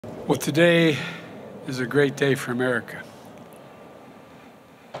Well, today is a great day for America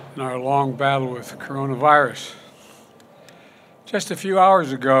in our long battle with coronavirus. Just a few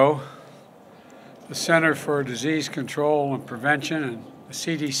hours ago, the Center for Disease Control and Prevention and the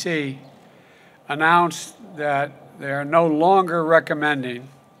CDC announced that they are no longer recommending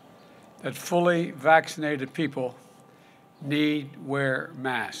that fully vaccinated people need wear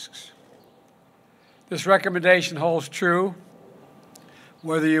masks. This recommendation holds true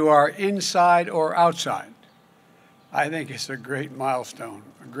whether you are inside or outside. I think it's a great milestone,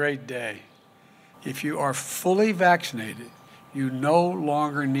 a great day. If you are fully vaccinated, you no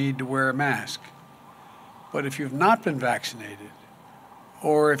longer need to wear a mask. But if you've not been vaccinated,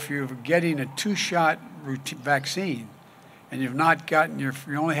 or if you're getting a two-shot vaccine and you've not gotten you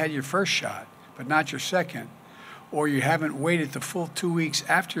only had your first shot, but not your second, or you haven't waited the full 2 weeks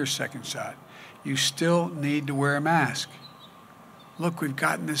after your second shot, you still need to wear a mask. Look, we've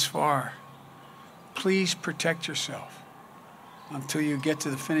gotten this far. Please protect yourself until you get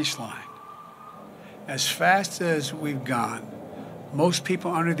to the finish line. As fast as we've gone, most people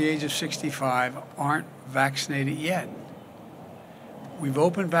under the age of 65 aren't vaccinated yet. We've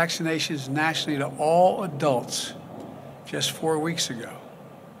opened vaccinations nationally to all adults just 4 weeks ago.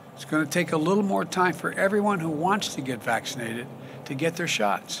 It's going to take a little more time for everyone who wants to get vaccinated to get their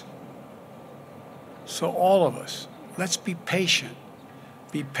shots. So all of us, let's be patient.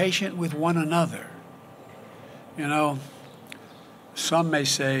 Be patient with one another. You know, some may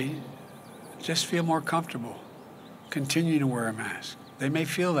say, just feel more comfortable. Continue to wear a mask. They may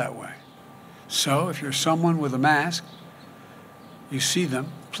feel that way. So if you're someone with a mask, you see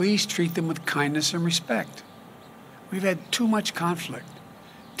them, please treat them with kindness and respect. We've had too much conflict,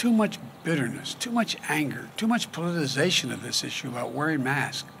 too much bitterness, too much anger, too much politicization of this issue about wearing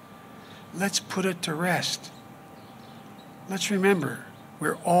masks. Let's put it to rest. Let's remember,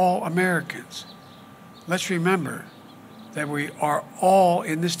 we're all Americans. Let's remember that we are all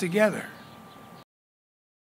in this together.